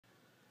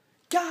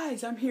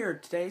Guys, I'm here.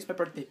 Today's my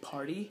birthday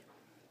party.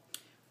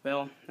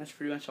 Well, that's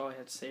pretty much all I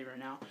have to say right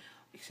now,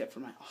 except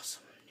for my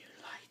awesome new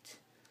light.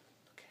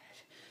 Look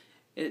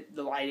at it.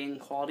 The lighting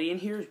quality in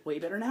here is way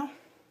better now.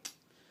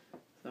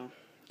 So,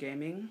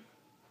 gaming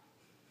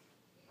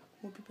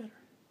will be better.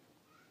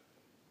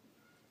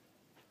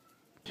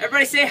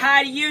 Everybody say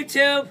hi to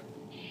YouTube.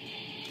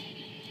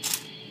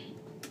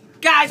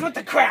 Guys, what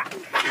the crap?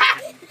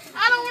 I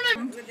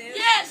don't want to.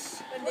 Yes!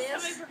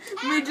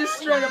 Me just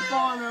straight up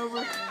falling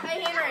over.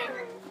 Hey,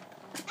 Henry.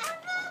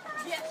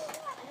 Yes.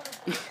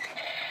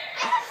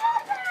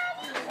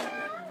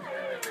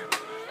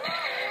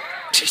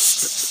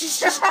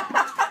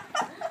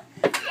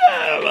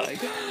 Oh my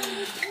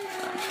God.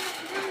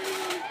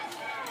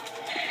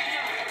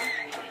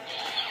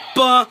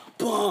 Bah,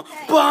 bah,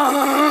 bah.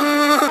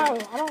 Oh,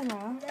 I don't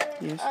know.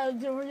 Yes.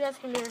 We're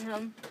just going to do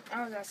him.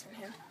 I was asking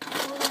him.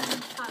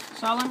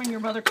 Solomon, your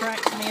brother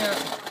cracks me up.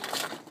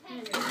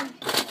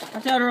 I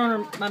told her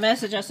on my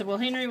message, I said, well,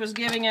 Henry was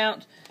giving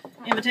out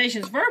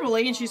invitations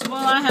verbally, and she said,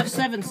 well, I have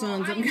 7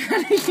 sons. I'm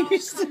kind of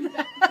used to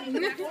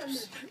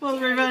that. Well,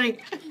 very funny.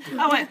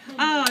 I went,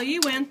 oh, you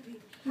win.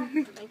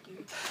 Thank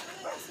you.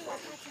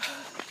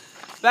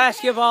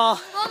 Basketball.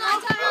 Hold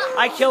on, time out.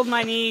 I killed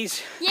my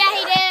knees. Yeah,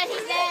 he did.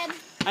 He's dead.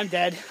 I'm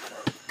dead.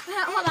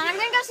 Hold on, I'm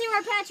gonna go see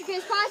where Patrick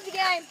is. Pause the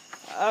game.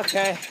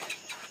 Okay.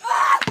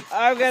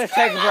 I'm gonna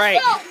take a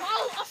break.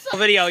 I'll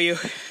video you.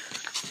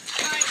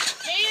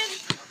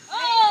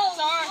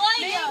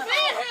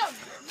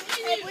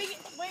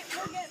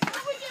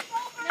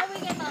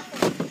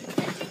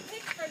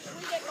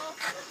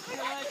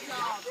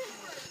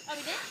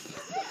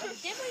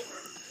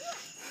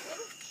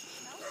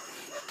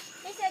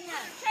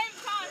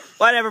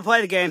 Whatever,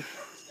 play the game.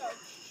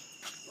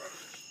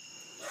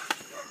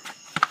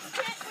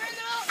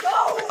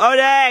 Oh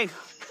dang!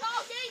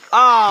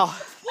 Oh!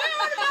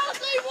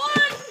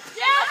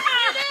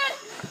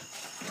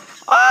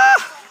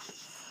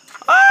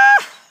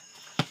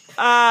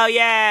 Oh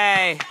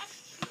yay!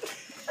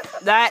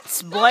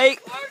 That's Blake.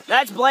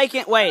 That's Blake.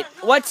 Wait,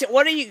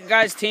 what are you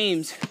guys'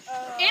 teams?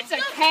 It's a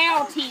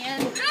cow tin.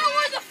 No,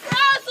 we're the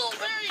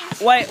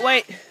Frazzleberries.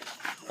 Wait.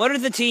 What are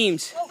the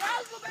teams? We're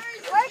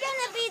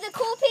gonna be the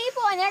cool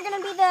people, and they're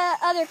gonna be the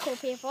other cool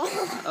people.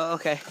 Oh,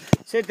 okay.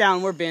 Sit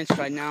down. We're benched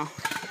right now.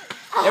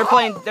 They're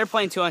playing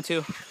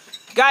 2-on-2.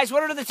 Guys,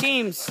 what are the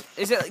teams?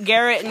 Is it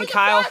Garrett and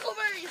Kyle?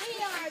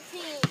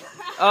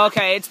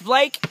 Okay, it's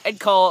Blake and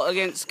Cole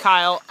against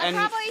Kyle and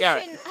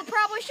Garrett. I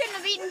probably shouldn't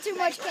have eaten too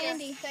much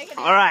candy.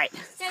 All right.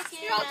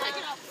 Oh,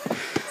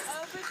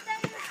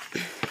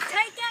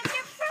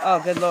 Oh,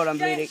 good Lord, I'm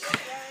bleeding.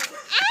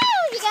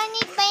 you gonna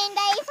need a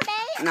Band-Aid for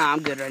that? No,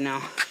 I'm good right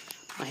now.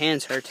 My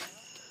hands hurt.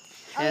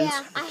 Oh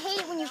yeah, I hate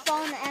it when you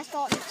fall in the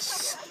asphalt and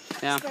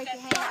Yeah. break your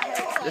hand. It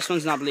hurts like, This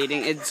one's not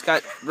bleeding. It's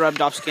got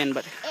rubbed off skin,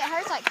 but. it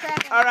hurts like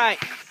crap. All right,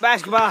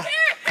 basketball.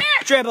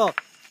 Dribble.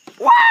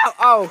 Wow.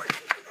 Oh.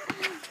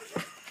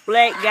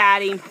 Blake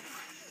got him.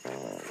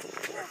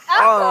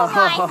 Oh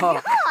my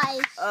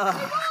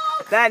gosh.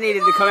 That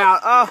needed to come out.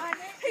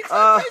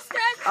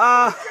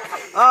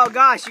 Oh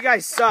gosh, you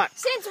guys suck.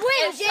 Since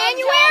when?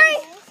 January?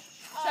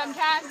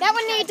 Sometimes. That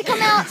one needed to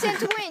come out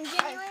since when?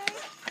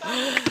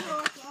 January?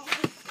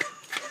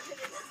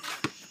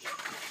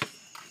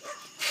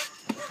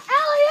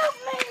 Alley-oop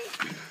me!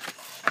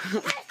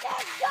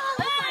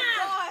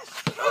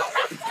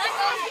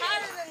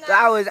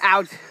 That was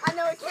out. I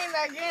know it came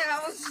back in. I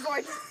was just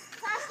like,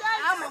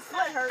 my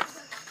foot hurts.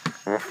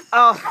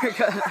 Oh.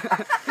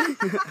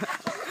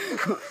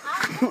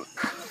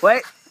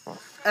 Wait.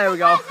 There we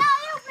go.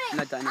 I'm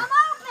Not done. open!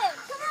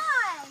 Come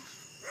on!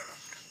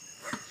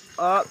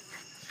 Oh.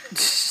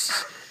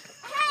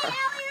 Hey,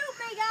 alley-oop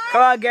me, guys!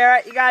 Come on,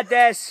 Garrett. You got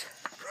this.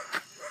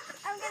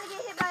 I'm gonna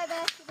get hit by a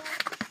basketball.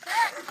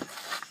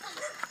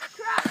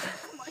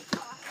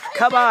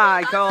 Come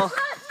on, Cole.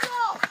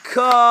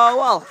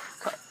 Cole.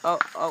 Oh,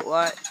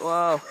 what?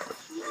 Whoa.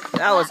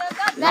 That was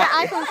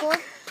That iPhone 4?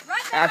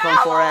 iPhone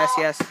 4S,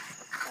 yes.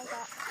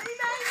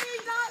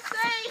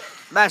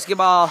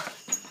 Basketball.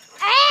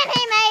 And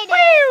he made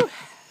it!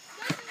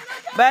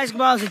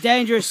 Basketball is a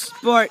dangerous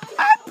sport.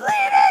 I'm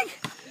bleeding.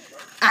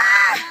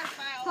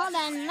 Hold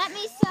on, let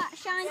me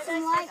shine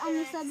some light on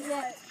the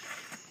subject.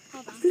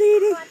 Hold on.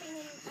 Bleeding.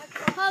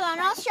 Hold on,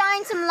 I'll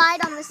shine some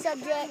light on the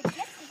subject.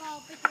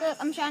 Look,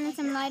 I'm shining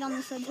some light on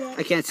the subject.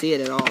 I can't see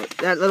it at all.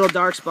 That little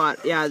dark spot.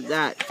 Yeah,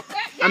 that.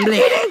 I'm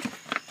bleeding.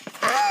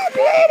 I'm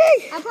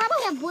bleeding. I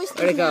probably have blisters.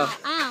 Where'd it go? now.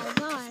 Ow,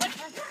 God.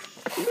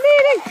 I'm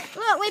bleeding.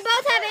 Look, we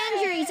both have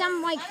injuries.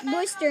 I'm like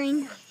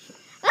blistering.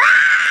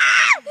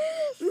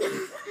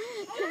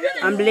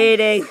 I'm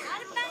bleeding.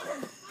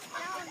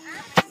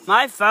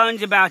 My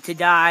phone's about to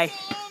die.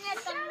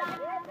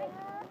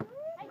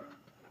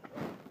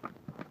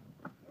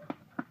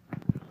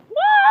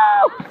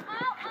 Woo!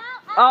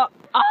 Oh.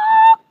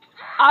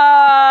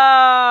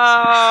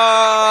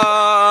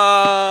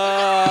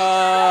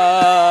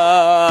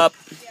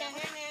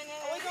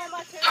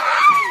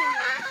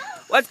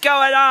 What's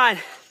going on?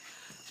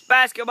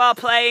 Basketball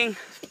playing.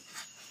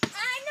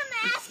 I'm the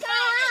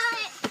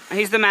mascot.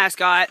 He's the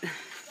mascot. Yeah!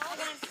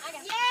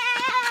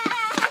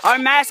 Our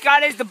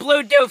mascot is the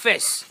blue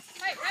doofus.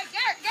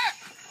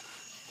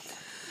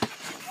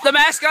 The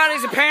mascot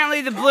is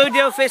apparently the blue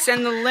doofus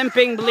and the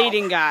limping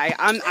bleeding guy.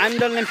 I'm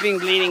the limping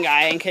bleeding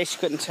guy, in case you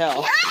couldn't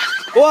tell.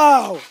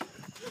 Whoa!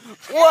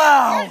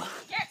 Whoa!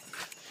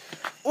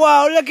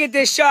 Whoa, look at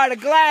this shot of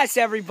glass,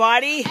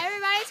 everybody.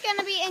 Everybody's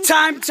gonna be in.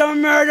 Time to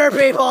murder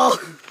people.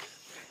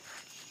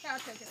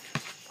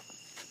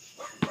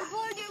 The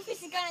blue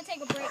doofus is gonna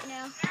take a break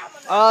now.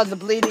 Oh, the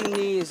bleeding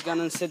knee is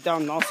gonna sit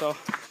down also. Oh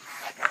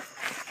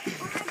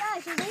my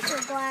gosh, you did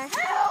your glass.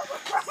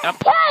 Yep.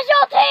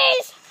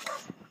 Casualties!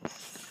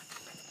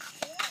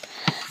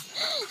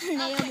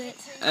 Nailed it.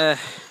 7-0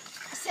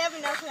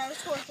 because I was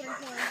scored 3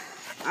 points.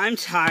 I'm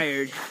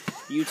tired.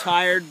 You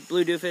tired,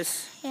 blue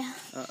doofus? Yeah.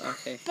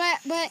 Okay. But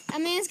a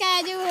man's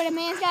gotta do what a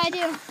man's gotta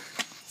do.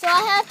 So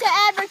I have to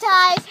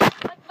advertise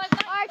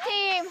our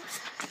team.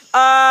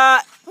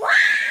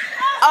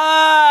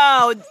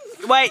 Oh,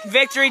 wait,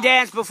 victory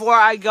dance before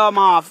I come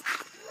off.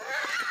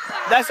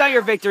 That's not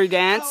your victory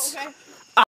dance. Oh, okay.